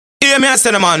DJ me a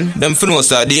send a man. Them for no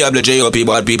sir, Diablo J.O.P.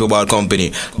 Bad People Bad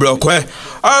Company. Broke where?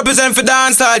 I represent for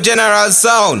dancehall general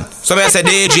sound. So me a say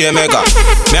DJ Mega.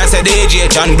 Me a say DJ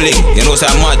Chan Bling. You know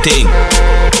say I'm one thing.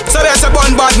 So me a say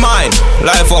Bun Bad Mind.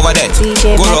 Life over death.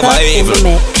 Good over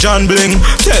evil. Chan Bling.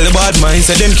 Tell the bad mind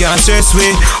say them can't stress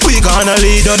we. We gonna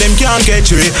lead or them can't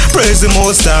catch we. Praise the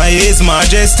Most High, His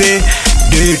Majesty.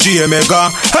 DJ Mega,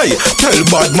 hey, tell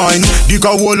bad mind, dig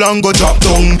a hole and go drop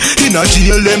down. In a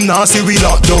jail, them now see we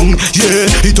lock down. Yeah,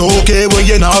 it okay when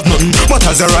you not have nothing, but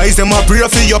as a rise, them a pray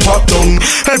for your pop down.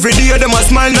 Every day, them a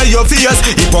smile na your face.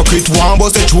 Hypocrite one,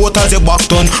 but the throat as a back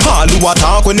down. All who a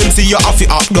talk when them see you have to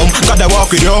act down. Gotta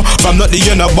walk with you, from not the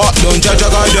end of back down.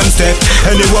 Jaja guide them step,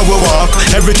 anywhere we walk,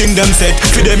 everything them set.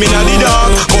 For them in a the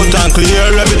dark, cut and clear,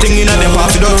 everything in a them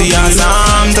pass without the answer.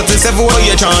 That is everywhere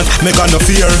you chant, make no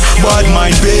fear, bad mind.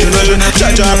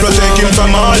 Jaja protect him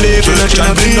from all evil.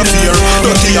 Chan Bling no fear,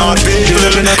 dirty heart people.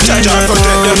 Jaja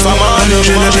protect them from all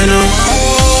evil.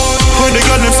 When the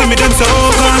girl them see me, them say oh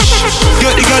gosh.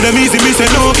 Get the girl them easy, me say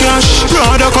no cash.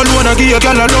 Rather cologne and give a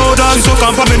girl a load on. So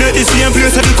contaminate the same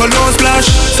place that the cologne splash.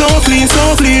 So clean,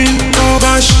 oh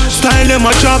gosh. Style them a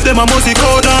chop, them a musty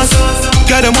coders.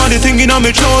 Get them on the thing in on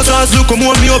me trousers. Look them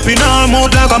hold me up in our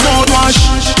mouth like a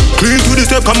mouthwash. Clean to the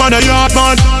step, come on a yard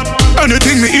man.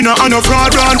 Anything me in and a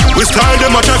fraud run. We style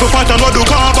them a try for pattern what do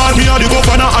carbon. Me a the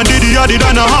governor and Diddy a the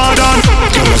done a hard on.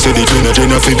 Girl I say the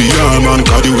Jenna fi be your man.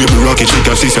 Cause the way me rock it, she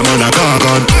can see some man a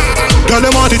gargan. Girl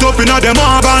them want it up in a them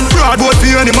organ. Broad boat for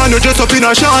any man who dress up in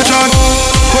a short on.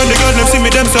 When the girl them see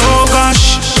me, them say oh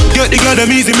gosh. Get the girl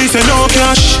them easy, me say no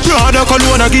cash. Rather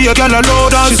cologne and give a girl a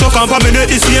load on. She so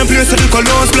contaminate the same place that the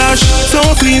cologne splash. So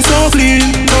clean,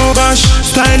 oh gosh.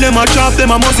 Style them a chop,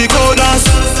 them a musty coders.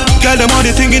 Girl them on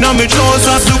the thing in on me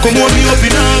trousers. Look them hold me up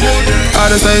in arm.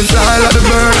 I just say fly like the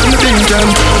bird and the think them.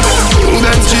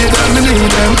 Them cheap and me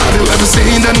need them. Have you ever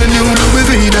seen them, the new Louis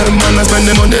V them? Man I spend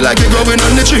the money like it growing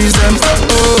on the trees them.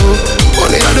 Oh,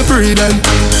 money had to breed them.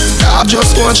 I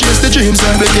just want to chase the dreams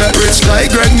and they get rich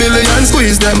like Greg Miller and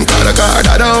squeeze them. Got a car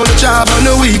that on the job on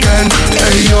the weekend.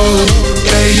 Hey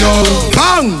yo,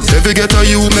 bang! If you get a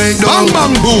you make no bang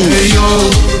bang boom. Hey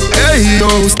yo,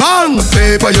 bang!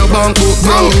 Paper your bank book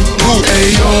bro.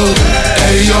 Hey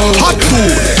yo, hot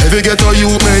food. If you get a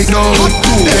you make no hot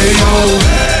food. Hey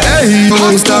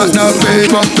yo, start that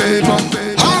paper.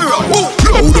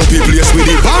 Load up the place with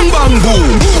the bang bang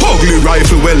boom. Ugly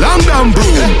rifle with long damn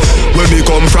broom. When me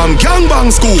come from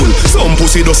gangbang school, some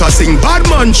pussy does a sing bad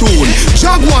man tune.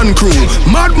 Jaguan crew,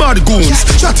 mad goons.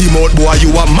 Chatty mouth boy, you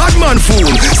a madman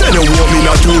fool. Send a woman in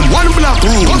a tomb, one black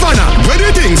room. Governor, where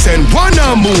the thing send one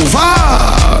a move.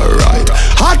 Alright,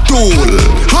 hot tool.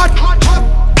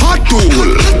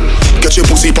 Get your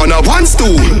pussy on a one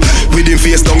stool. With him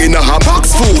face down in a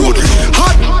box food.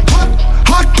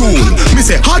 Hot tool, me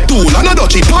say hot tool, another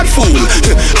cheap hot fool.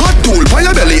 Hot tool, by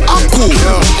your belly, up cool.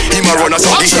 Him a run a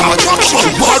song, him a traction.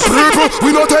 Bad people,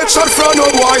 we no take shot from no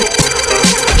boy.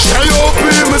 J.O.P.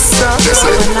 Mr.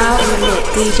 Now in the mix,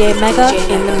 DJ Mega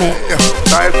in the mix.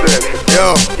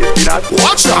 Yo,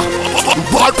 watch that.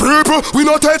 Bad people, we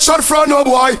no take shot from no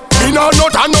boy. We no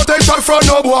nut and no take shot from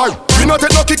no boy. We no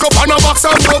take no kick up and no box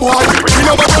and no boy. We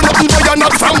no go nothing by a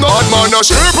knock from no bad man no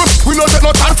sheep. We no take no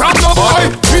tan from no boy.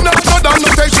 We no nut and no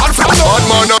take shot from no bad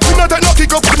man. We no take no kick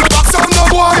up and no box and no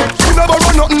boy. We no go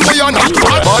run nothing by a knock.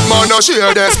 Bad man no share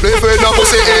this play with no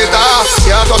pussy hater.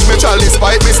 Can't touch me chalice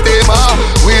fight me steamer.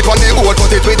 Weed on the boat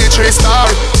put it with the 3-star.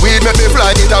 Weed make me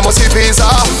fly it a musty visa.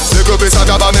 Little piece of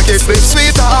jabba make it flip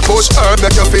sweeter. Push herb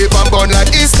make your feet and burn like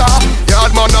Easter.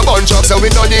 Yard man a bunch up so we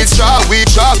don't need straw. We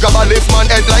drag grab a lift man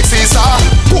head like Caesar.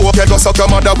 Hope you go suck your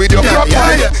mother with your crap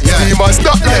pipe. Steamers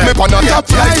stop like me pan a top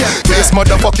right. This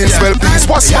motherfucking swell please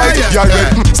what's right. Yeah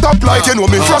red stop like you know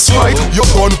me frost right. Your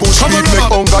gun push weed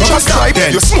make hunger just right.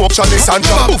 You smoke chalice and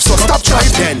jump move so stop try.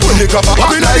 When you grab a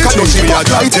happy like a dirty bad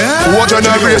light. What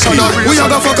generation are we a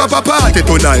go fuck up a party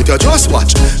tonight you just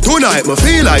watch. Tonight me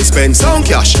feel I spend some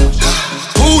cash.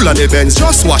 Cool on the Benz,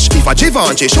 just wash. If a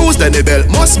Givenchy shoes, then the belt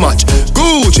must match.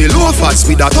 Gucci loafers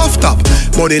with a tough top.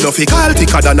 Money no fi call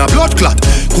thicker than a blood clot.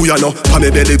 Kuya no, pa me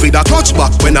belly with a clutch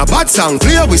back. When a bad song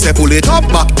play, we say pull it up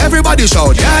back. Everybody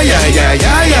shout, yeah.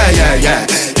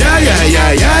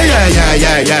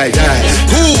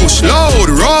 Push, load,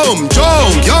 rum,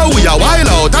 jump. Yo, we a wild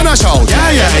out and a shout,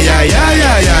 yeah.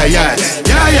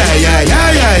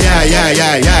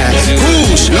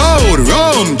 Push, load,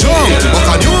 rum, jump.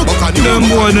 Them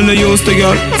boy than they used to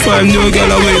get 5 new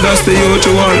girl away, that's the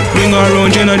usual. Bring her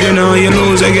around Jenna and you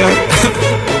lose a girl.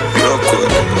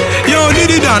 Yo,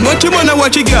 Giddy down, watch him and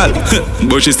watch a girl.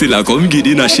 But she still a come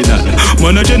giddy national.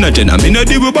 Man a jenna, me no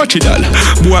deal with battery doll.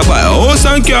 Boy buy a house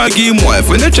and car, give him wife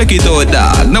when they check it out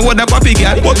dog. Now what a papi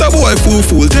girl, what a boy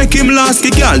fool. Take him last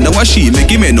girl, now what she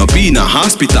make him end up in a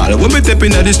hospital. When me step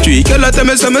in the street, girl tell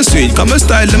me say me sweet. Come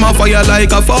style them a fire like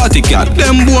a 40 cat.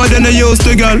 Them boy then they used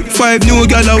to girl. 5 new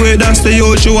girl away, that's the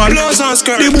usual.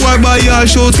 The boy buy all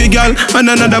shows girl,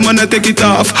 and another man a take it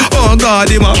off. Oh God,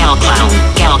 him a girl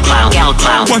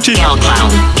clown. Watch it. Girl clown.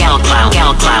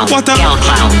 What a girl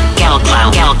clown.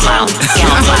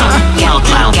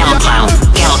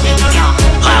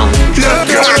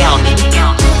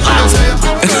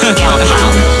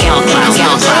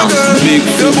 Big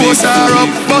the boss are up,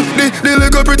 but the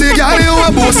little pretty girl you a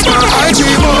boss for I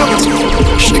dream up.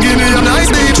 She give me a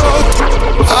nice deep talk.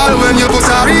 All when you put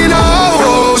her in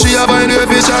oh, she a find a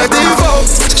fish I think out.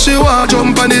 She want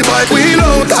jump on the bike wheel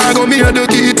out. I go me the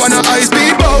keep on a high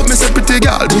speed boat. Me say pretty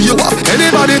girl, do you want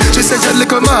anybody? She say just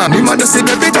little man, me man just see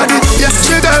baby daddy. Yeah,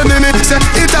 she tell me say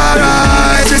it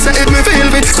alright. She say if me feel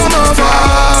it, come over.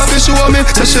 She show me,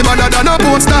 say she better than a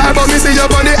porn star, but me see you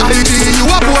on the IG, you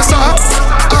a poster.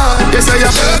 Yes I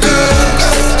am.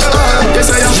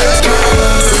 Yes I am.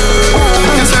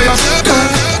 Yes I am.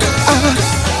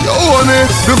 You owe me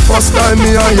the first time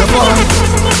me and your fan.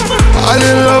 I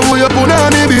in love with your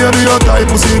punani, baby, your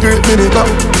type of secret mini gun.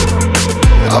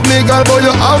 Have me girl, but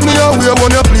you have me away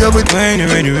when you play with. When you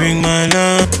ready, ring my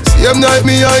love. Same night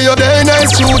me and your day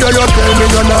nice shoe that you tell me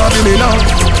you're not in me now.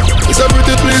 It's a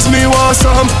pretty please me want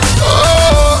some.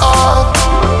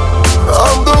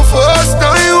 I'm the first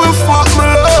time we fuck me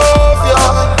love,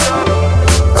 yeah.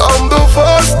 I'm the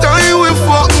first time we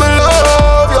fuck me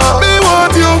love, yeah. Me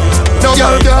want you. Now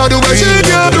girl can't do what she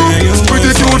can do.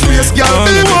 Pretty cute face, girl,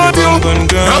 me want you.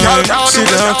 See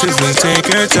doctors and take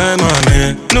your time on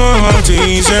it. Know how to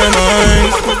ease your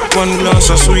mind. One glass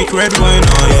of sweet red wine,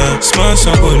 oh yeah. Smile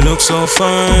so good, look so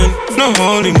fine. No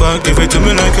holding back, give it to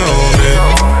me like a hold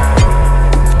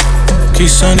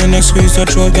kiss on the next squeeze, that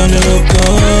throat down the look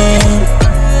good.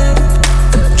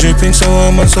 Dripping so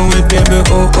warm and so wet, baby,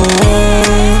 oh oh.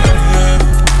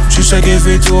 She said give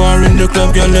it to her in the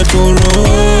club, girl, let go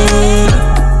roll.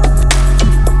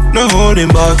 No holding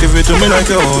back, give it to me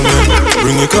like a hold.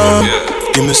 Bring it come,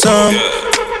 give me some.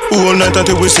 All night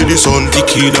until we see the sun.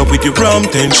 Tequila with the rum,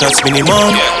 10 shots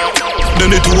minimum. Then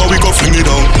the two we go fling it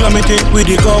down. Climate it with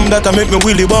the gum that I make me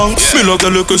willy bong. Me love the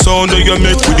little sound that you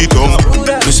make with the tongue.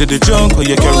 You see the junk, or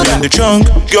you carry in the trunk.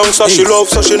 Young so she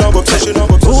love, so she love, so she love.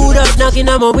 Who up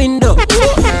knocking on my window? 2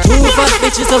 fat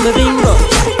bitches on my bingo.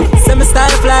 Semi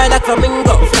style fly like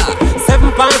flamingo.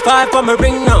 7.5 on my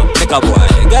ring now. Make a boy,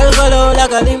 girl go low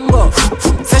like a limbo.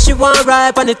 Say she want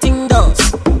ride on the thing though.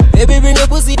 Baby bring your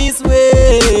pussy this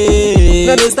way.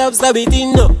 Let me stop it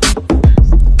in no.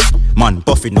 Man,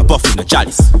 buffing no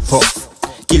chalice. Puff.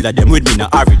 Killer them with me no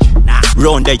average.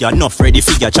 Round there you're enough ready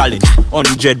for your challenge.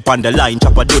 100 pound the line,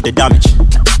 chopper do the damage.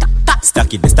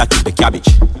 Stack it the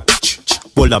cabbage.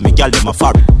 Bowl of me gal them a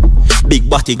foreign. Big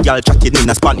body gal chatting in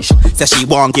a Spanish. Say she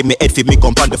want give me head for me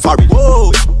come on the foreign.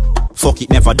 Whoa. Fuck it,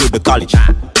 never do the college.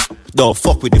 Don't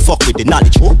fuck with the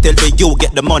knowledge. Tell me you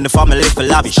get the money family for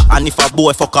lavish. And if a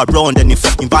boy fuck around then he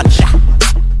fucking vanish.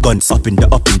 Guns up in the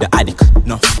attic.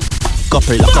 No.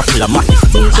 Couple of money.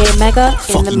 DJ Mega in the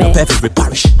fucking mix. up every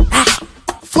parish.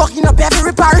 Fucking up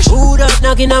every parish. Who up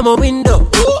knocking on my window?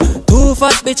 2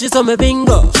 fat bitches on my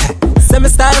bingo. Semi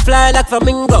style fly like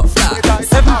flamingo.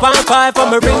 7.5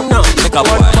 on my ring now. Make a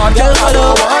boy, girl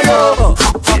follow.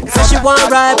 Say she want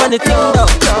ride on the thing though.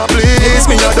 Please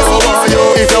me, I don't want you.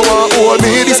 If you want hold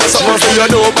me, this is something for you.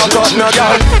 Don't back up, now,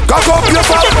 girl. Cock up your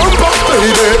fat bumper,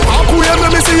 baby. Queer,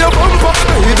 let me see your bumper,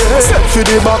 baby. Step for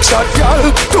the back shot,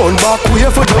 girl. Turn back,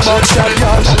 queer for the back shot,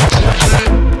 girl.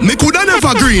 Me coulda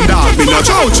never green dog, me no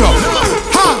chow chow.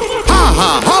 Ha, ha,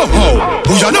 ha, ho, ho.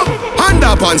 Who you know?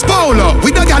 Underpants, polo.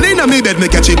 With the gal inna me bed, me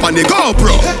catch it on the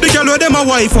GoPro. The girl with them a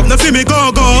wife up, no fi me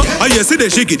go. I you see the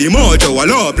shaky the mojo, a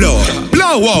low blow.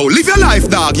 Blow wow, live your life,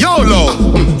 dog, YOLO.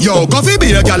 Yo, coffee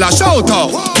be a gal a shout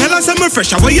out. Tell us I'm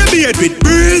fresh, how you beard with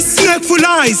breeze. Neck full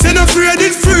ice, and afraid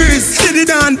it freeze. Steady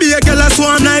down, be a gal a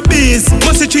swarm like bees.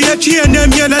 Must it chain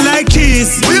them yellow like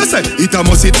cheese. What you say? It a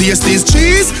must taste this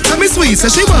cheese. Tell me sweet,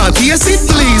 say she want taste it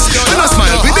please. Then I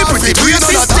smile with the pretty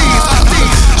racist teeth.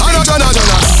 Anna,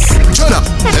 Jonna,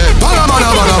 hey, mana.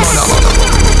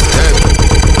 Hey.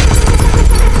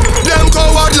 Them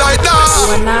coward like that.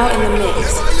 You are now in the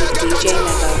mix with DJ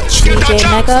Mega. DJ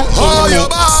Mega in the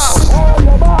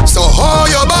mix. So hold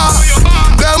your back.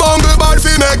 Them hungry bad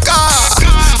fi make car,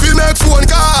 fi make phone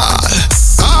call.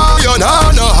 You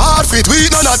know no hard fit, we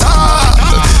none at all.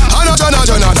 Anna, Jenna,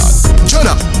 Jenna,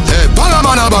 Jenna. Hey, banga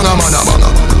mana, banga mana,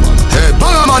 banga. Hey,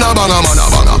 banga mana, banga mana,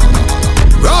 banga.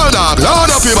 Roll dog,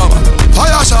 load up your mama.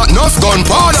 Fire shot, enough gun,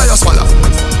 powder your swallow.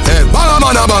 Hey, banga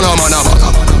mana, banga mana, banga.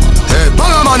 Hey,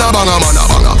 banga mana, banga mana,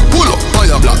 banga. Pull up,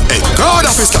 fire black. Hey, God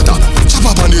of his scatter.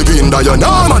 Chop up on the bean that you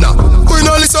know, mana. We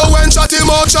no listen when shot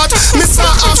him out shot. Mr.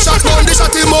 Half shot, on the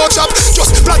shot him out shot.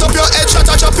 Just flat up your head shot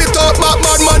and chop it out. Bad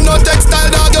man, no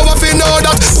textile dog, you have to know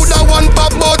that. Put a one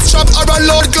pop boat shop or a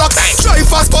load clock. Try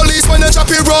fast police when you chop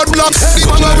your roadblock. The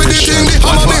banger with the thing, the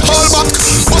hammer, the whole back.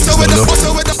 Bust away the, bust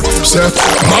away the, bust away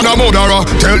the. Man a murderer,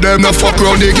 tell them to fuck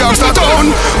round the gangster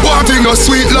town. One thing no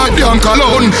sweet like damn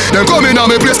cologne. Them come in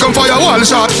on me place, come fire wall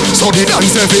shot. So the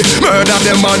dance heavy, murder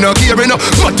them man no caring.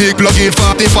 Matic plug in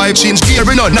 45 change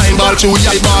gearing. 9 ball through,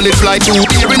 yeah ball it fly through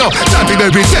earing. Time to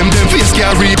bury them face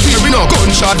can't reappearing.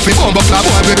 Gunshot fi bumper clap,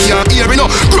 boy we can't hearing.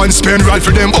 Run spin right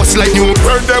for them us like new.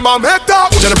 Burn them a make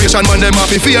that. Generation man them a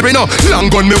fi fearing. Long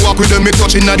gun me walk with them, me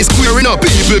touching at the squaring.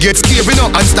 People get scaring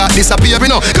and start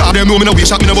disappearing. Cause them know me no way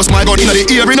shot, me no bust my gun in the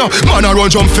ear. Man a run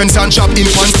jump fence and chop in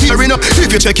pan steering.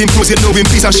 If you check him close, you know him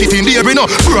piece of shit in there.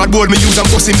 Broadboard me use and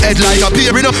bust him head like a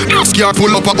peering. Scar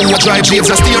pull up a overdrive James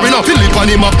a steering. Philip and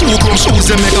him a 2 chrome shoes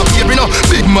them make a peering.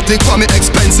 Big matic for me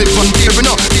expensive from tearing.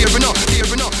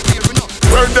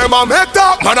 Where them a make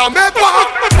that, man a make back.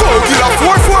 Go kill a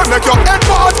 4-4, make your head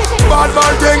part. Bad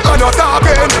man thing and not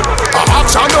talking. A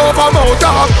action over mouth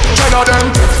talk. Ten of them.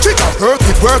 Chica work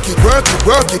it, work it, work it,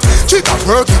 work it. Chica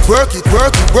work it, work it,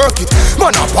 work it, work it.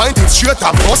 Man a point it straight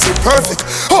and bust it perfect.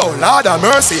 Oh Lord of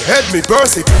mercy, head me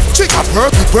burst it. Chica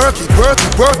work it, work it, work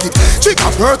it, work it. Chica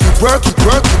work it, work it,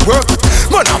 work it, work it.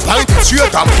 Man a point it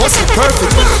straight and bust it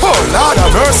perfect. Oh Lord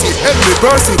of mercy, head me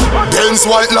burst it. Dance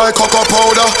white like cocoa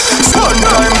powder.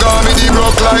 Time gone me the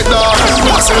broke like that.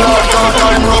 Hustle hard, car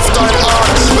time, rough time hard.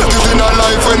 We live in a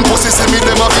life when pussy see me,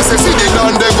 them a fi say see the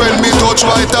land they when me touch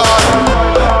white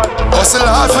hard. Hustle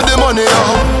hard for the money, yo.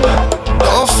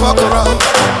 Don't fuck around.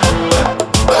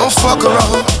 Don't fuck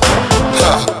around.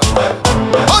 Ha.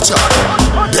 Watch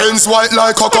out. Dance white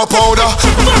like cocoa powder.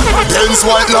 Dance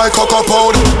white like cocoa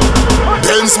powder.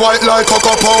 Dance white like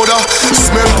cocoa powder.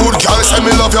 Smell good, girl, say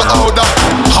me love your powder.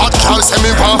 Hot girl, say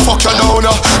me want fuck you down.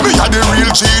 Me a the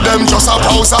real G, them just a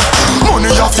pauser.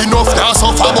 Money have enough, now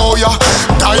suffer boy ya.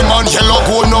 Diamond, yellow,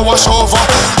 gold, now a shover.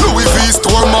 Louis V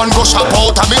store man go shop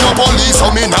out. And me no police, so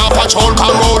me nah patrol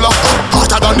Corolla.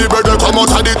 Hotter than the bread, they come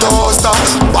out of the toaster.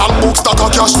 Bank book stock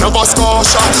of cash, never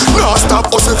scotia. Nah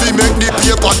stop us if he make the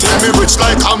paper. Tell me rich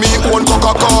like a me own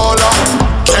Coca-Cola.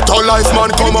 Get a life man,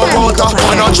 come on water.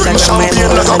 And a drink champagne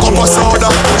like a cup of soda.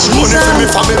 Money for me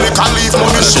family can leave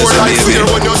money sure like fear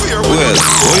when you're here. Well,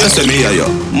 oh you say me here, yo.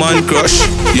 Man crush,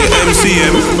 yeah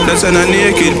MCM. That's an a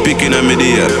naked pick in a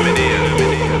media.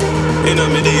 In a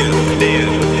media.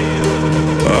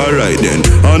 Alright then,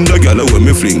 and the gyal when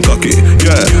me fling cocky.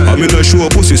 Yeah, I mean I show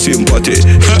pussy sympathy.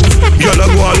 Gyal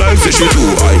go a like say she too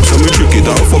hype, so me trick it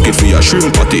and fuck it for your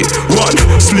shrimp patty. One,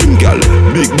 slim gyal,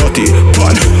 big body.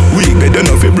 One, weak bed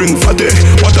enough to bring fatty.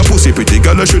 What a pussy pretty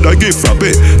gyal I shoulda give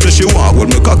frappe. Say she want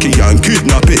with me cocky and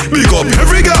kidnap it. Big up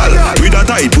every gyal with a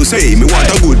tight pussy. Me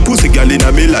want a good pussy gyal in a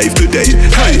me life today.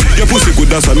 Hey, your pussy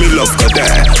good as a me love got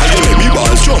there. And you let me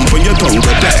balls jump when your tongue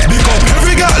got there. Big up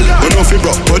every gyal, when off you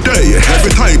broke per day.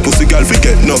 Every time pussy girl fi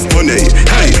get enough money.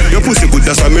 Hey, your pussy good,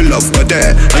 that's why me love her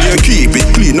there. And you keep it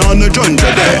clean on the jungle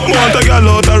there. Want a girl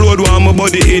out the road, want my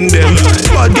body in them.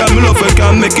 Bad girl me love her,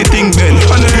 can make it thing bend.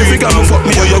 And every girl me fuck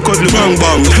me, you cuddle bang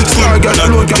bang. Star girl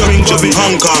alone can bring to be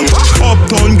Hong Kong.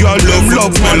 Uptown girl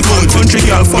love man. Country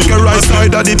girl fuck your right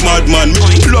side of the madman.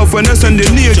 Love when I send the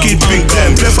naked pink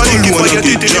them. Play for the for your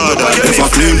titty. If I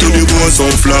clean to the bones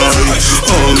on fly.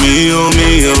 Oh me,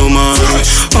 oh my.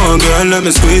 Oh girl, let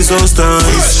me squeeze those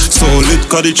thighs. So lit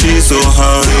cause the cheese so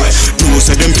high. No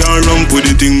say them can't run with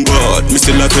the thing, but me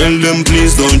still I tell them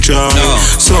please don't try.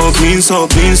 So clean, so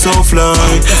fly.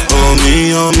 Oh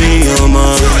me, oh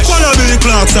my. Follow Billy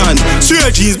Clarkson.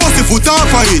 Straight jeans, bust the foot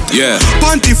off of it. Yeah.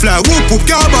 Panty fly, whoop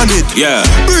carbon it. Yeah.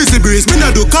 Breezy breeze, me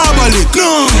not do carbon it.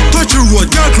 No. Touch the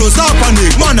road, girl close up on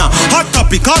it. Mana, hot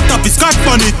topic, scotch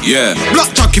on it. Yeah.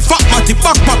 Black jockey, fat matty,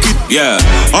 back pocket. Yeah.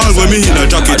 All when me in a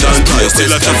jacket and tie,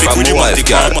 still a traffic with the matty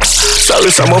car.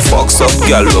 Sorry, some of fucks up,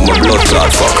 girl, when my blood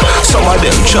clot fuck. Some of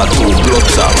them chat too blood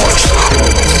that much.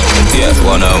 Yeah,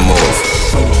 wanna move.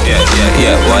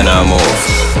 Yeah, wanna move.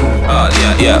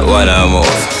 Yeah, wanna move.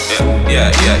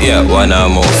 Yeah, wanna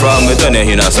move from me to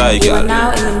in a cycle.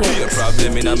 Now in the mix.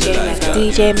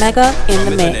 DJ Mega in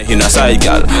the mix. In a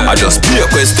cycle. I just be a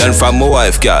question from my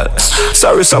wife, girl.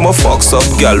 Sorry, some of fucks up,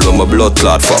 girl, with my blood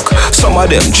clot fuck. Some of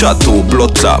them chat to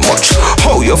blood clot much.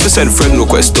 How you fi send friend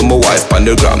request to my wife on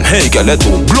the gram? Hey, girl, let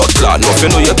do blood clot. No, you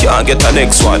know you can't get a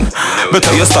next one.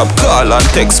 Better you stop call and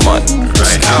text, man.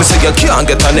 Me say you can't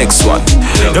get a next one.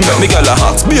 You make me girl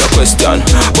ask me a question,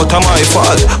 but am I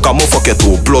fault? Come on, fuck you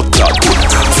to blood clot good.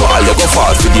 Fall, you go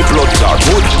fall for the blood clot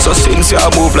good. So since you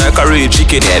move like a real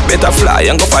chicken head, better fly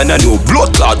and go find a new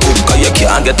blood clot good. Cause you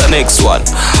can't get a next one.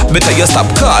 Better you stop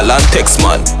call and text,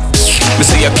 man. Me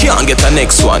say you can't get a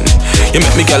next one. You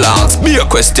make me girl ask me a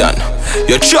question.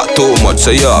 You chat too much,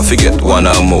 so you have to get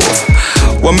wanna move.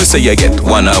 When me say you get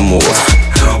wanna move,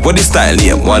 what the style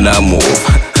name wanna move?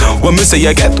 When me say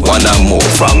you get wanna move,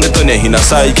 from me to in a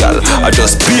cycle, I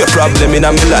just be a problem in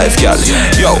my life, girl.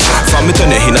 Yo, from me to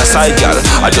in a cycle,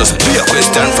 I just be a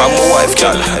question from my wife,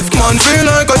 girl. Man feel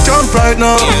like a champ right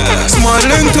now.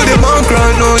 Smiling to the bank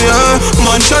right now, yeah.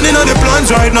 Man shining on the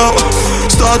plans right now.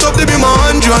 Start up to be my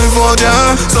hand drive out,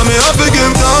 yeah. So me have to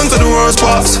give down to the worst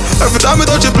parts. Every time me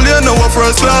touch a plane, no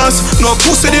first class. No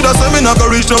pussy did I say me not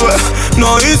gonna reach nowhere.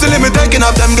 No easily me taking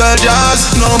up them girl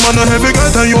jazz. No man no heavy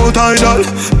get a you tidal.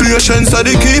 Patience are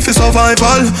the key for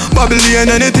survival.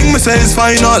 Babylon anything me say is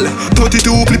final.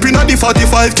 32 clipping at the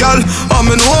 45 gal. I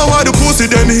me know why the pussy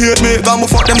them hate me. Got me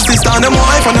fuck them sister and them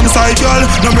wife and them side girl.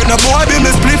 No make no boy be me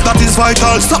spliff, that is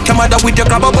vital. Suck your mother with your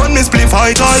grab a bun, me spliff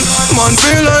vital. Man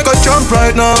feel like a champ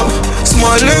right now.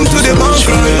 Smiling to the bank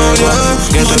right now, yeah.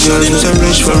 Get a girl who's a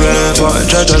rich forever.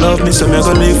 Try to love me so me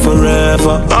gonna live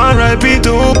forever. R.I.P.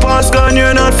 to who passed gone,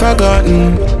 you're not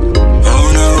forgotten.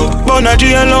 But a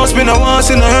G and lost me no once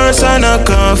in a hearse and a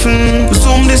coffin.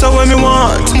 Zoom this out when me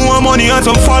want. More money and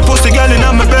some fat pussy girl in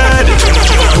my bed.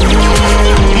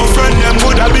 My friend them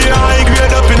good I be high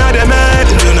grade up in them head.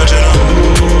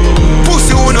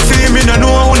 Pussy who no feel me no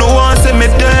know who no want see me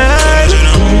dead.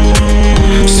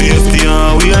 Safety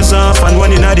always off and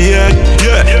one in the head.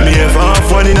 Yeah, me ever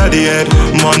have one in the head.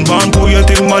 Man born poor, you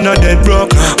think man a dead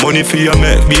broke. Money for you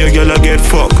make, be a girl a get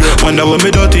fucked. Wonder when me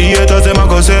dirty haters them a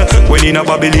go say. When in a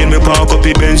Babylon me park up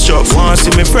the Benz truck. Want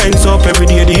see me friends up every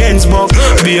day the ends buck.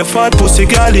 Be a fat pussy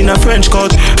girl in a French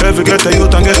cut. Every get a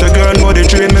youth and get a girl, more the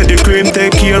dream. Make the cream,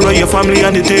 take care of your family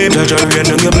and the team. Judge a rain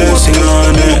on your blessing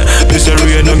on me. This a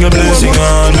rain on your blessing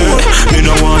on me. Me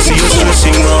no want see you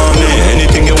stressing on me.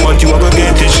 Anything you want you a go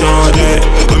get it shorty.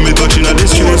 When me touching on the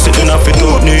street, sitting off it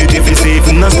up need. If it's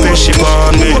even a spaceship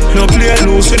on me. No play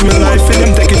loose with me life, and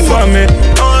them take it from me.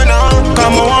 Oh no,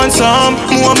 come on want some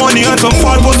more money and some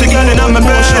fat pussy girl in my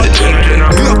bed.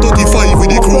 Glock 35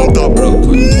 with the chrome top, bro.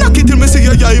 Knock it till me say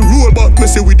yeah, roll back. Me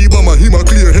say with the bomber, him a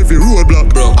clear heavy roadblock,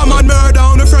 bro. I'm on murder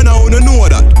on a friend, I wanna know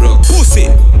that, bro. Pussy,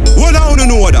 well I wanna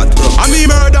know that, bro. I mean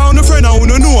murder on a friend, I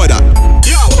wanna know that.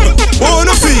 Yo,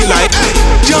 wanna feel like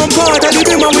jump out of the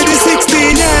beamer with the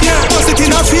 16, yeah. Bust it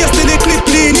in her face till the clip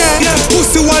clean, yeah.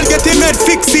 Pussy wall get him head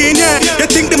fixing, yeah. You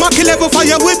think the Mackie level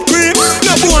fire with cream?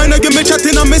 No boy no give me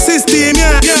chatting on my system,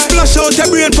 yeah. Splash out your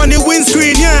brain from the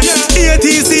windscreen, yeah.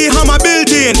 ATC hammer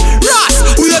built in.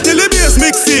 Ras, we are till the bass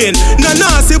mixing.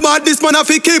 Nah see bad this man have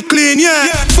to keep clean, yeah.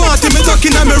 40 me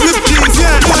talking on my rip jeans,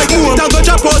 yeah. Like more, I go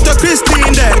drop out to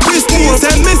Christine there. Christine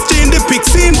send Miss Jean the pic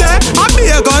scene there. I be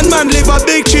a gunman live a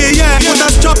big tree, yeah. Put a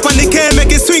strap on the cane make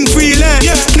it swing freely,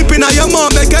 yeah. Clipping on your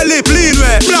mom make a lip lean,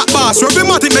 way. Black bass,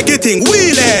 Ruby-matic make it ting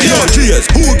wheelie. Yo, cheers,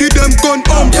 who give them gun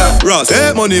yeah. Ross,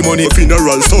 hey money,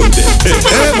 funeral Sunday.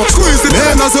 Hey, squeeze it,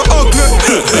 hey, as a ugly.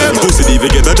 Hey, pussy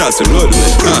diva get a chance to run.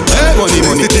 Hey, money,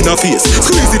 it in a face,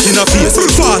 squeeze it in a face.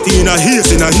 40 in a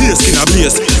haze, in a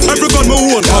blaze. Every gun me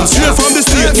own, come straight from the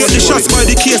state. Get the shots by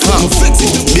the case, I'm fix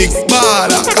it. Big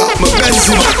baller, got my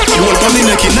Benzema. You want money,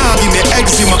 make it now, give me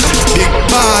eczema. Big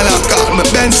baller, got my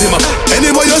Benzema.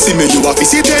 Anyway you see me, you have to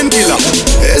see 10 killer.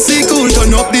 AC cool,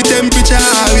 turn up the temperature.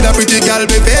 With a pretty girl,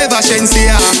 be favor,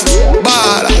 Shensia.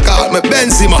 Baller, got my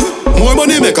Benzema. More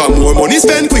money make her, more money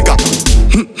spend quicker.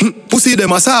 Pussy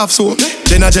them a soft soap.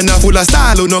 Then a gender full of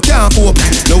style who no can't cope.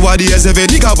 Nobody has ever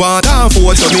nigga want and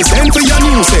forth. So me send for your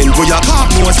new, send for your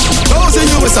pop nose. Those in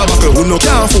you is a buckle who no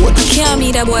can't afford. Can't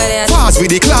meet a boy there. Fast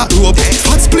with the clock rope.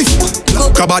 Hot split.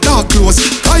 grab a dark clothes.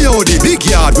 Coyote, big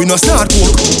yard, we no start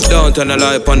coke. Don't turn a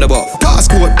light on the buff.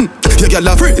 Passport, your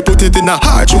girl a free, put it in a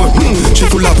hard zone. She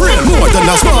full of brain, more than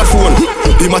a smartphone.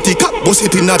 The matty cap, bust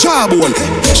it in a jawbone.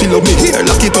 She love me here,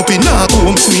 lock it up in a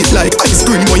comb. Sweet like ice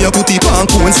cream when you put it on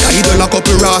cone. Sky the lock up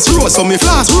the Ross Road, so me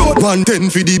flash road. 110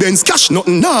 for the Benz cash,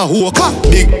 nothing nah hook up.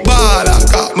 Big baller,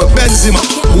 got me Benzema.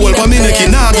 Whole for me neck,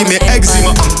 nah give me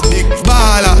eczema. Big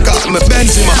baller, got me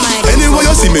Benzema. Anyway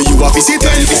you see me, you have to sit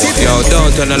and visit. Yo,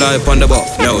 don't turn the light on the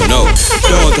buff. No, no.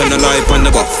 Don't turn the light on the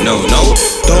buff. No, no.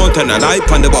 Don't turn the light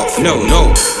on the buff. No,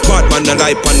 no. Batman the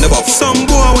light on the buff. Some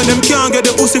boy when them can't get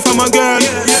the pussy from a girl,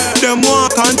 them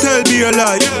walk and tell me a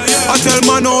lie. I tell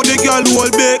man how the girl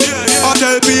hold big. I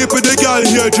tell people the girl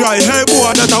here dry. Hey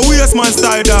boy, that a waste man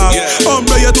style dog.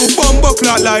 Umbre you to bumbo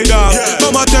clock like that.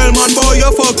 Mama tell man boy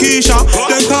you fuck Keisha.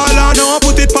 Then call her now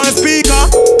put it on speaker.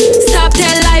 Stop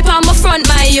tell lie on my front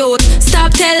my youth.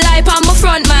 Stop tell lie on my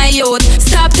front my youth.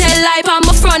 Stop tell lie on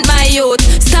my front my youth.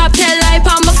 Stop tell lie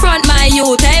on my front my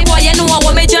youth. Hey boy, you know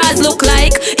what my jaws look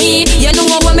like. You know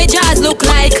what my jaws look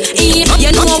like.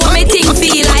 You know what my thing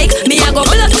feel like. Me I go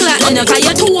blood clot and cause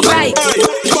you too bright.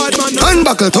 One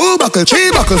buckle, two buckle,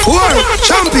 three buckle, four.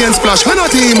 Champion splash, when a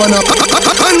team on a.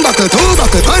 One buckle, two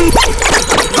buckle,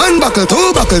 one buckle,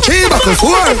 two buckle, three buckle,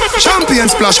 four. Champion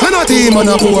splash, when a team on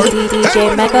a board.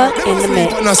 DJ Mega in the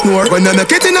mix. On a snore, when they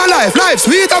make it in a life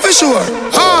sweet for sure.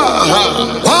 Ha ha,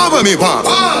 wah with me wah,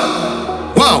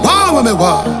 wah with me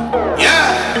wah.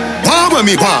 Yeah, wah with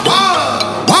me wah,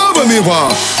 wah with me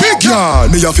wah. Big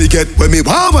yard, me a forget when me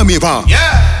wah with me wah.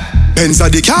 Yeah. Benz a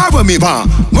the car when me want.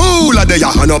 Moolah de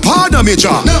ya and a part of me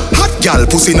jaw. Hot gal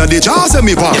pussy na the jaws of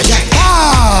me want.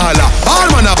 Ball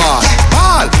man a ball.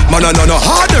 Ball man a no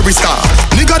hard every star.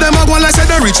 Nigga dem a go like say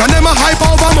they rich and dem a hype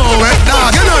over more wet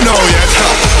dog. You don't know yet.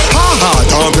 Ha ha,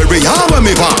 don't very hard when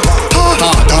me want. Ha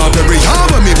ha, don't very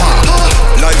hard when me want.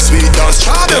 Life sweet and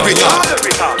strawberry top.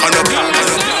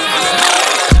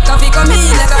 Coffee come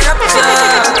in like a rapture,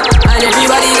 and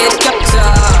everybody get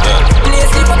captured. Play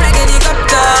sleep up like a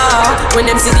helicopter when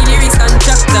them see the lyrics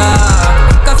contractor.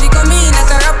 Coffee come in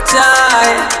like a rapture,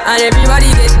 and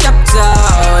everybody get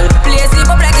captured. Play sleep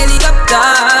up like a helicopter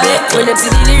when them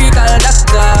see the lyrical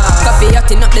doctor. Coffee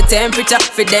acting up the temperature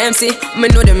for them see.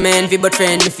 Me know the man fi but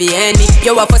friend me fi enemy.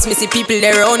 Yo I first me see people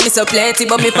there around me so plenty,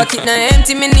 but me pocket na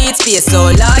empty, me need space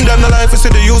so large. Them the life is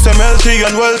see the use them healthy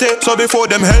and wealthy. So before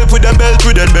them help with them belt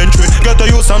with them bench with. Gotta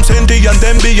use some senti and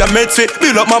them be a med fit.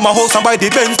 Build up mama house and buy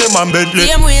the Benz them and Bentley.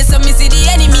 Same way so me see the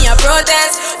enemy a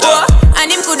protest. Oh,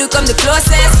 and him could come the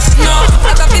closest. No,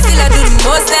 I can feel still I do the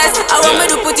mostest. I want me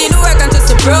to put in the work and just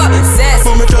the process.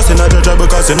 But me trust in a judge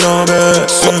because you know best.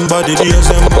 Same body days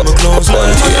and mama close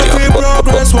like. Keep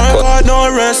progress, work hard, no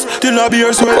rest. Till I be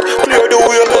your sweat, clear the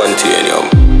way. Continuum.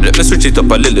 Let me switch it up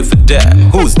a little for them.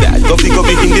 Who's that? Go be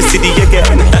in the city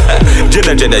again.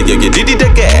 Jenna, yeah, you did it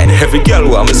again. Every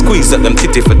girl want me squeeze up them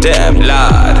titty for them.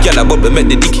 Lord, girl, I bubble make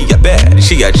the dicky a bed.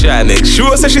 She a try make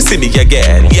sure so she see me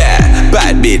again. Yeah,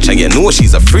 bad bitch, and you know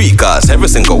she's a freak. Cause every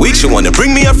single week she wanna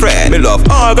bring me a friend. Me love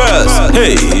all girls,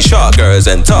 hey, short girls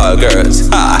and tall girls.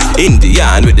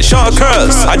 Indian with the short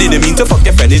curls. I didn't mean to fuck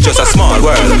your friend, it's just a small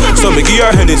world. So me give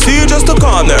her Hennessy just to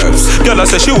calm nerves. Girl, I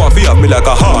say she want to have me like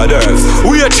a hard earth.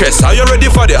 We a chest, are you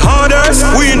ready for the hardest?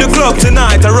 We in the club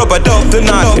tonight, a rubber dub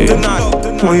tonight.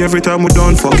 Why every time we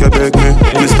done fuck you beg me?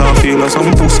 Me start feel like some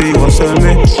pussy you want sell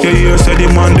me. You hear say the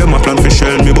man them a plan for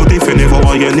shell me. But if you never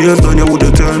want your nails done you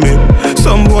wouldn't tell me.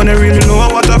 Some boy they really know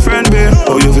what a friend be.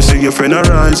 Oh you fi see your friend a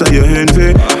rise and you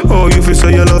envy. Oh you fi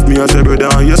say you love me as a brother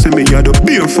and you see me you the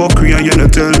beer fuckery and you not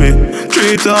tell me.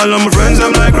 Treat all of my friends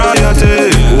I'm like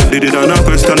royalty. Did it and I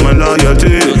question my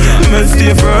loyalty. Me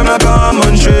stay firm like a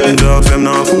almond tree. Dogs them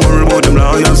not worry about them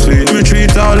loyalty. Me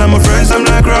treat all of my friends I'm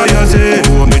like royalty.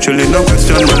 Oh me chillin' no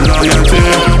question my loyalty.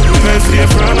 Me stay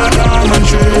firm like a almond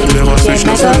tree. Never switch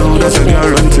no solo, that's a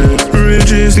guarantee. Real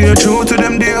G's stay true to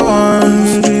them day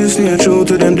ones. G's stay true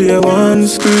to them day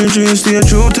ones. Real G's stay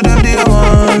true to them day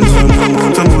ones. No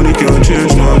amount of money can't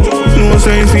change man. No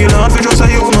say feel half it's just a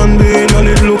human being. And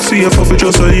it looks safe if it's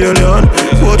just a alien.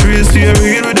 But real stay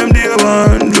real with them day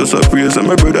one. Just a praise and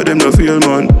my brother them no feel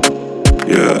man.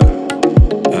 Yeah.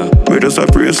 Me just a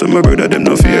praise and my brother them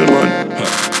no feel man.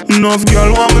 Enough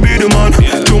girl want me be the man.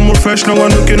 Too more fresh now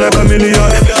and looking like a million.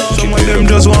 Some of them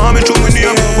just want me to me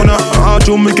name. When I hard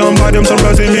to me can buy them some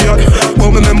Brazilian.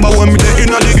 But remember when me dey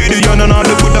inna the Gideon and all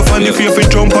they put a funny fear fi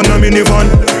jump on a minivan.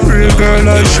 Real girl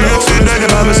like she sit there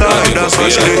by my side. That's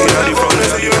why she dey inna the front.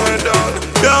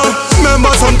 Yeah,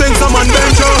 remember some things some man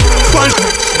venture.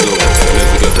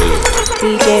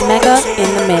 DJ Mega in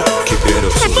the mix. Keep it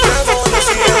up, so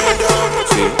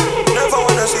Never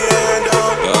wanna see it end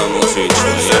up. I'm gonna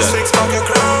switch.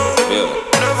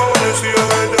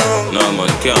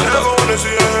 can't talk.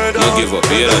 No give up,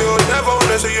 hear that?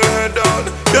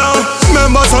 Yeah,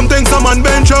 remember some things some man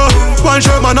bench you. One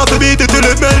shirt man have to beat it till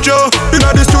it melt you.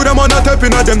 Inna the studio man a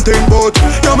tapping at them thing bout.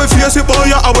 Yeah, me face it boy,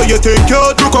 yeah, how you think you?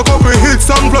 Look a couple hits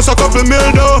song plus a couple mil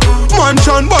though.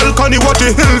 Mansion, balcony, what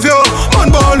the hills yo.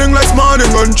 Man balling like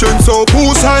morning and chin so.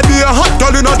 Poolside be a hot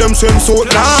girl inna them same suit.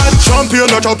 Lad,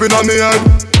 champion a chopping on me head.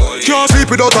 Can't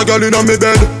sleep without a girl inna me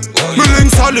bed. Me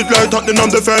link solid like Tottenham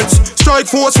defense. Strike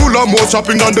force full of more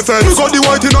chopping on the fence. We got the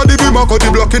white inna the beam, I got the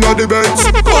black inna the Benz.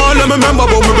 All them remember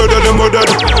but me better them were dead.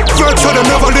 Vex so them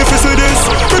never live to see this.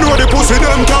 Me know the pussy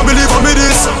them can't believe I me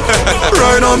this.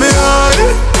 Right on me high,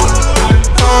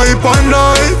 hype and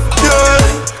life, yeah.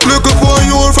 Looking for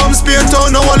you from Spain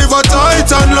town, now I live a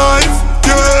Titan life,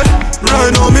 yeah.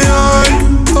 Right on me high,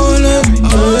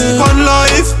 on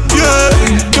life, yeah.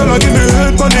 Girl I give me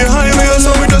head on the highway,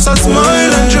 so we just a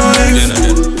smile and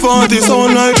drive. 40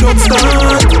 sound like drug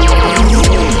start.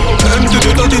 Empty the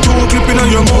 32 clipping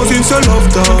on your mouth in your love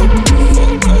talk.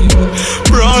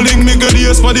 Brawling me get the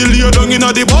ass for the lay down inna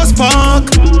the bus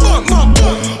park.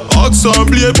 Hot sun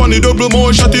play pon the double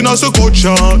more shot in a cut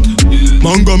shot.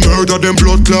 Man go murder them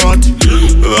blood clot.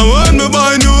 When me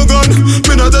buy new gun,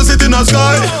 me not a sit in a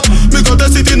sky. Me got a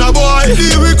sit in a boy.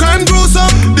 The weekend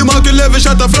gruesome, the market level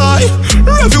shot a fly.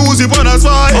 Refuse it on a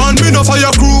spy. And me no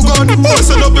fire crew gun,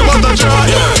 set up me what a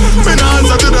try. Me no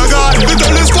answer to the guy, the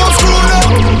telescope screwed up.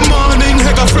 Morning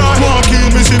heck a fly. Walk in,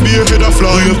 me see me head a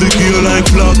fly. Up the kill like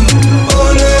flock.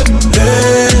 Ole,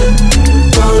 hey,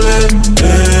 ole,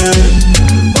 hey,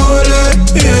 ole,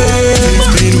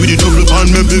 yeah. 15 with the double pan,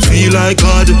 make me feel like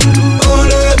God.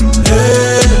 Ole,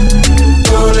 hey,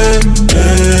 ole,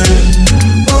 hey,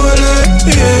 ole,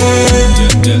 yeah.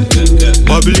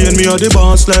 Babylon, me are the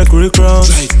boss like Rick Ross.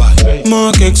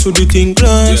 Mark X with the thing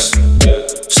class.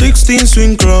 16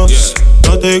 swing cross.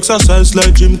 Not exercise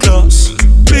like gym class.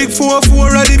 Big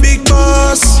 4-4 are the big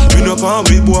boss. We no palm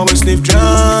with boy we sniff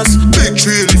jazz. Big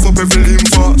tree lift up every limb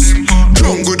fast.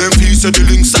 Jungle them piece of the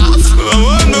links off.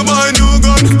 When me buy new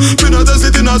gun, me not a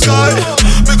sit in a sky.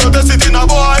 Me got a sit in a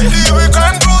boy. The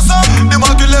weekend gruesome, the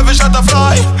market level shot a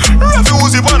fly.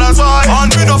 Refuse it on a side.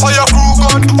 And me no fire crew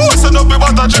gun, set up me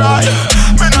but a try.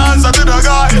 Me no answer to the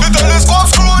guy, the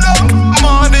telescope screwed up.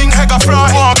 Morning heck a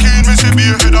fry. Walk in, me see me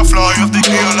head a fly. Up the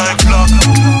gear like flock.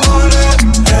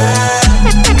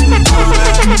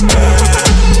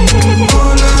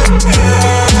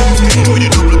 When you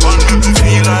double pan, make me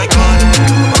feel like God.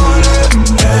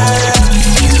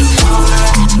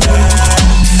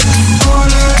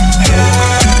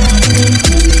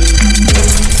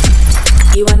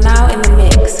 You are now in the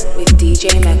mix with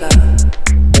DJ Mega.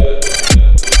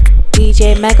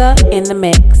 DJ Mega in the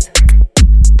mix.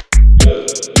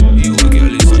 You a girl,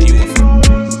 listen, you a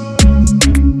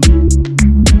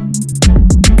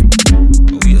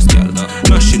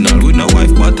National, we no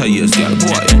wife, but a yes, girl.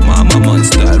 Boy, mama man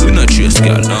style, we no chase,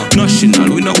 girl. National,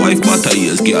 we no wife, but a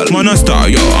yes, girl. Man a star,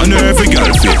 yo, and every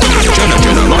girl fit me. Jenna,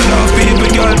 man off people,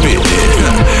 girl fit me.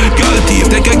 Girl thief,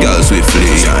 take a girl swiftly.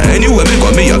 Anyway, me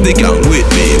got me have the gang with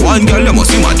me. One girl, you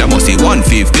must see mad, I must see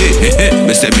 150.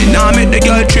 Me say me nah make the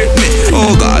girl trip me.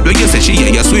 Oh God, when you say she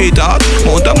yeah, your sweetheart.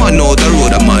 Mount a man out the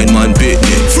road, a mind man pit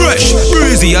me. Fresh,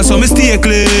 breezy, and so me stay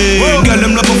clean. Girl,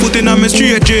 them love a foot in on me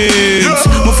straight jeans.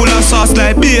 Me full of sauce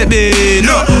like baby,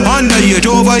 no. Underage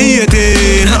over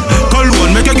 18.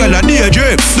 Cologne make a girl a day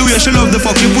drip. The way she love the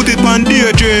fuck, she put it on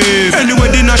day drip. Anyway,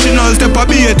 the national step a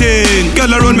beating.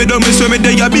 Girl around me down, me so me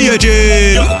day a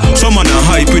beating. Some man a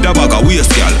hype with a bag of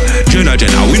waist, girl.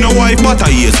 Jenna, we no wife but a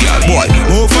yes, girl. Boy,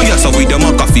 move from here so we dem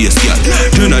a face, girl.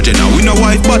 Jenna, we no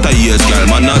wife but a yes, girl.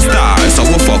 Man a star, so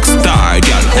we fuck star,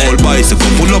 girl. Whole bicycle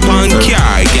pull up and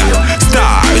car, girl.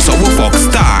 Star, so we fuck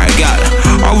star, girl.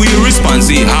 Are we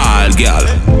responsive hard, girl?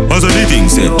 As the thing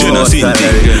said, Jenna seen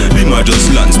thing. Be my just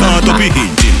land, start up a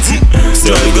engine.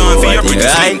 Still gone for your pretty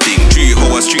same thing. 3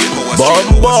 hours straight,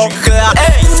 Bumbo clap.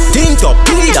 Hey, think up,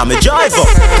 bleed, I'm a driver.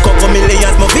 Couple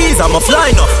millions, my visa, I'm a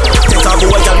flying up. Take a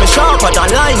boy, girl, me sharper than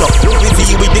line up. Louis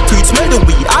V with the tweets, smell the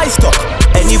weed, I stock.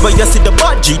 Anyway, you see the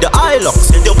budgie, the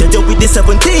Hilux. They do with the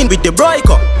 17, with the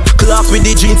breaker. Clock with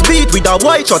the jeans beat with a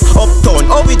white shot. Uptown,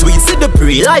 how it we see the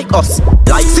pre like us.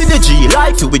 Like see the G,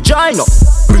 like to with Gina.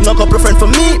 Bring a couple friends for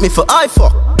me for I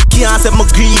fuck. Can't say me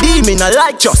greedy, me not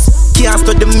like just. can't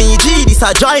study me, G, this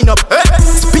a join up.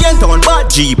 Spain town, bad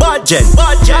G, bad gen.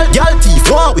 Girl thief,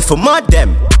 want we for mad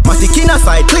them. Matic in a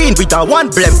side clean with a one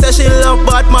blem. Say she love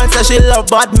bad man, say she love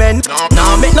bad men.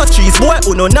 Nah make no trees, boy,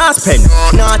 uno nah spend.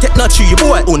 Nah take no tree,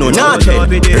 boy, uno nah ten.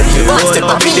 Step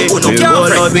up me, uno can't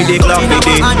friend. With the Glock, with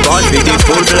the gun, with the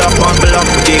full block, one block,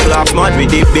 with the Glock, mad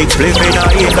with the big flip in a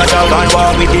ear. Got a gun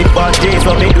war with it, bad J's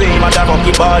from the green.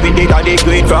 Motherfucking bad with it, and the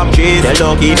green from cheese. The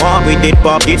lucky one with it,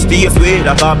 pop, it stays sweet.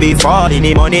 Like a beast fall in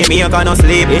the money, me I cannot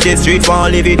sleep. In the streets,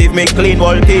 won't live it if me clean.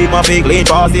 Whole team of big clean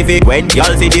Pacific. When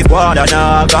y'all see this water,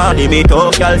 nah, can't leave me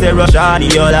talk. Y'all say Russian,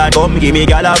 your lad come give me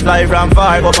gal a fly from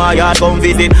far. Come my yard, come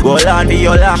visit. Hold on to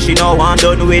your lash, she know I'm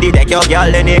done with it. Take your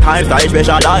gal anytime, style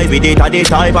specialize with it. And the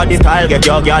type and the style, get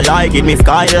your gal like it. Me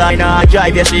skyline, I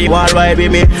drive, yeah, she want ride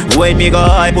with me. When me go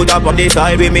high, put up on the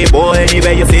side with me. Boy,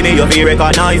 anywhere you see me, you feel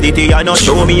recognize it. You not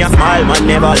show me a smile, man,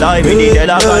 never lie with it.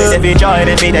 Tell a guy, if you join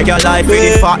me, take your life with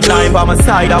it. Fat line by my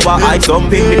side, I want I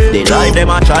something. The life, them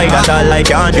a try, that all I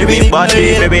can't do it. But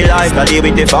me life, I live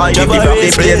with the fight. If you from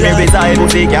the place, me reside,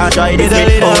 pussy can't try this.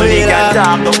 Me only can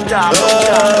talk.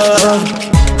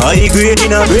 I grade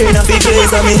in a brain of the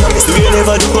place of me. So you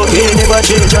never do cocaine, never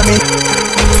change on me.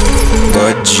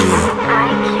 God, G.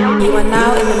 You are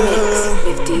now in the mix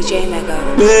with DJ Mega.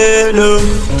 No,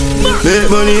 make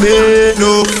money,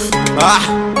 no.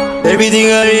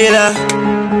 Everything I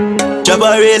real, chop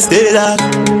a race, stay that.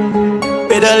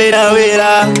 Pedal in a way,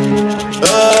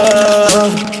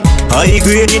 I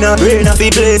grade in a brain of the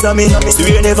place of me. So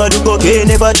you never do cocaine,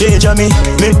 never change on me.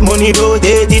 Make money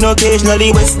rotating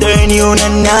occasionally. Western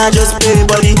Union, nah just pay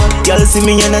body. Y'all see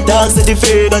me and a dog set the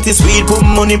fair. Got the sweet, put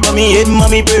money for me head,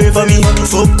 mommy pray for me.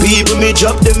 Fuck people, me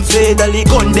drop them fatally.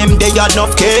 Gun them, they got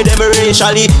enough care, them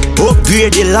racially.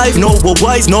 Upgrade the life, no, but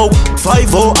wise, no.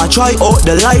 5-0, I try out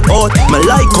the light out. My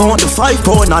light count, the 5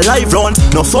 pound, I live run.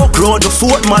 No fuck round, the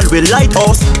 4th man with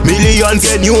lighthouse. Millions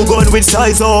get new gun with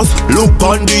size off. Look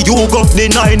on the you got the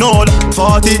 9 all.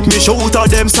 40 me shoot at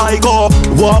them psycho.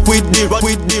 Walk with the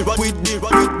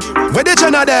Where the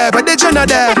Jenna there, where the Jenna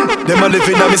there? Them a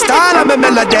living on me style and me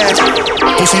melody.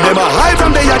 Pussy them a high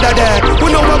from the yada there. Who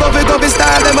know what go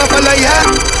style, them a follow yeah.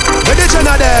 Where the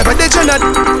Jenna there, where the Jenna?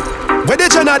 Where the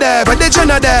Jenna there, where the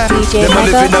Jenna there? Them a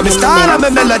living on me style and me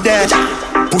melody.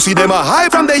 Pussy them a high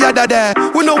from the yada there.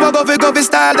 We know what go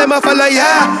style, them a follow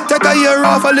yeah. Take a year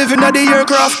off, a living at the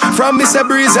aircraft. From Mr.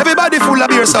 Breeze, everybody full of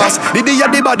beer sauce.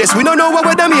 The baddest, we don't know what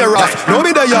them here off. No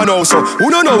me there you know, so who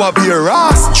don't know what beer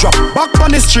ass. Drop back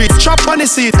on the street, chop on the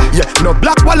seat. Yeah, no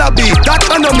black wallaby, that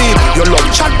I know me. You love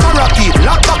chat parakeet,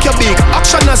 lock back your beak.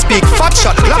 Action and speak, fat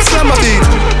shot, lock slam a beat.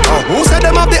 Who said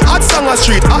them have the hot song on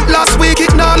street? At last week,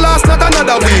 it now last, not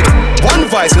another week. One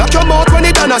voice, lock your mouth when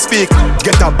it done a speak.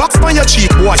 Get a box on your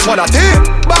cheek. Watch what I think.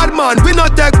 Bad man, we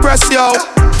not take press, yo.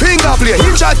 Finger play,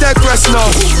 hinge at take press now.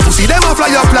 Pussy them a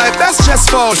fly up like best chest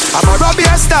foul. I'm a Robbie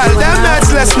style, them nuts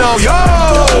less now, yo.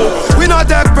 We not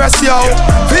take press, yo.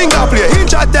 Finger play,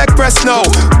 hinge at take press now.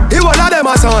 He one of them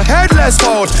a son headless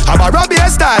foul. I'm a Robbie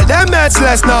style, them nuts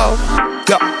less now.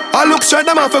 Yeah, I look straight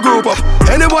them off a group up.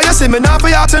 Anyway you see me now for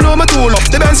you to know my tool up.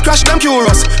 The Benz crash them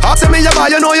curious. Ask me you buy,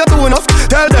 you know you're too enough.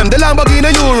 Tell them the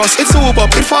Lamborghini Euros. It's super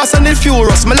up, it fast and it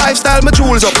furious. My lifestyle, my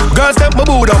jewels up. Girls them my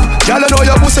boot up. Y'all know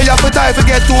your pussy, you put time to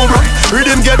get too rough.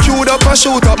 Rhythm get queued up and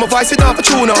shoot up. My voice it off a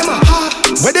tune up.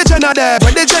 Where the Jenna there,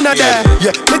 where the Jenna there?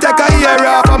 Yeah, me take a year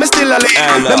off and me still a lick.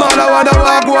 Them all I wanna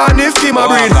walk one if he my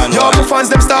breed. Yo, my fans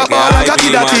them start all like a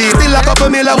kid a tea. Still a couple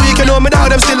mil a week, you know me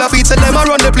dog them still a feed. So them a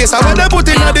run the place, I want them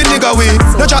put in a the nigga way.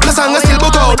 No drop the song, I still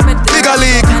book out. Bigger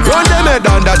league, run them head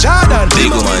down the Jordan.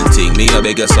 Big man thing, me a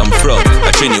beg you some front.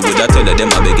 I train you with a teller,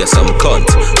 them a beg you some cunt.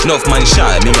 Enough man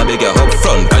shy, me a beg you up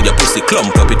front. And your pussy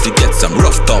clump up if you get some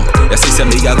rough thump. Your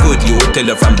system me a good, you tell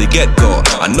her from the get-go.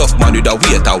 Enough man with a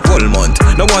wait a whole month.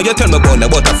 Now why you tell me about the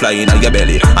butterfly in your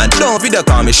belly? And don't video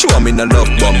call me, show me no love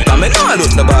bump. I mean, I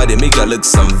look nobody, me a look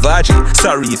some vaggy.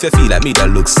 Sorry if you feel like me that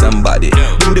look somebody.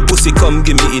 Bring the pussy come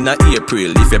give me in a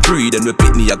April. If you breathe and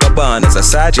repeat me, I go born as a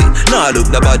sergeant. Now look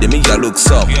nobody, me a look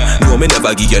some. No, me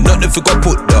never give you nothing for go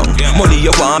put down. Money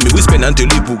you want me, we spend until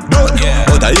you book done.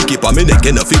 But I keep on me neck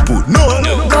enough you put none.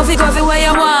 Coffee where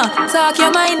you want, talk your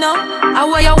mind now. I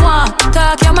where you want,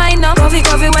 talk your mind now. Coffee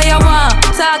where you want,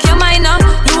 talk your mind now.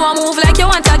 You want move like you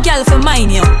want a girl for mine,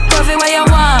 yo. Coffee where you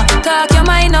want, talk your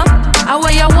mind now. I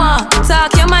where you want,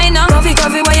 talk your mind now. Coffee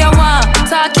where you want,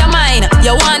 talk your mind.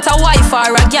 You want a wife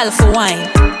or a girl for wine.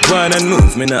 One and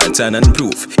move, me not turn and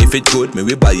proof. If it good, me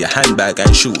we buy your handbag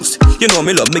and shoes. You know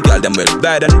me love me girl, them well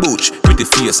bad and butch. Pretty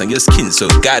face and your skin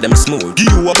so goddamn smooth. Give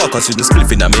you a buck and see the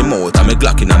spliff in my mouth. And me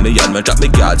Glock in my yard, me drop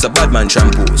me guards, a bad man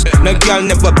shampoos. No girl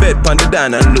never bed pon the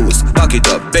down and loose. Back it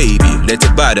up, baby, let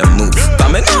your body move.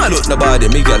 But me nah look nobody,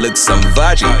 me girl look some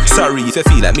virgin. Sorry if you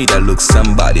feel like me that look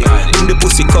somebody. In the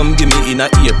pussy come give me in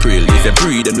a April. If you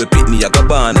breathe and repeat me, I go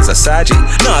born as a sergeant.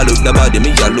 Nah look nobody,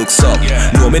 me girl look some.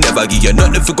 No me never give you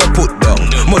nothing if you go put down.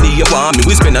 Money you want me,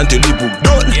 we spend until you book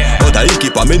done. But I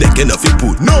keep on me neck enough you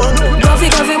put none. Coffee,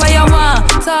 coffee where you want,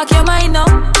 talk your mind now.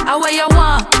 I where you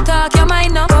want, talk your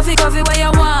mind now. Coffee, coffee where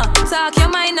you want, talk your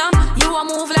mind now. You a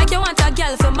move like you want a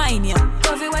girl for mine, yeah.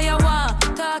 Coffee where you want,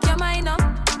 talk your mind now.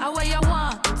 I where you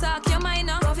want, talk your mind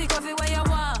now. Coffee, coffee where you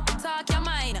want, talk your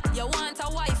mind. You want a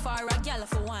wife or a girl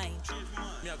for wine?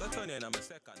 Me I go turn in on my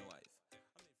second wife.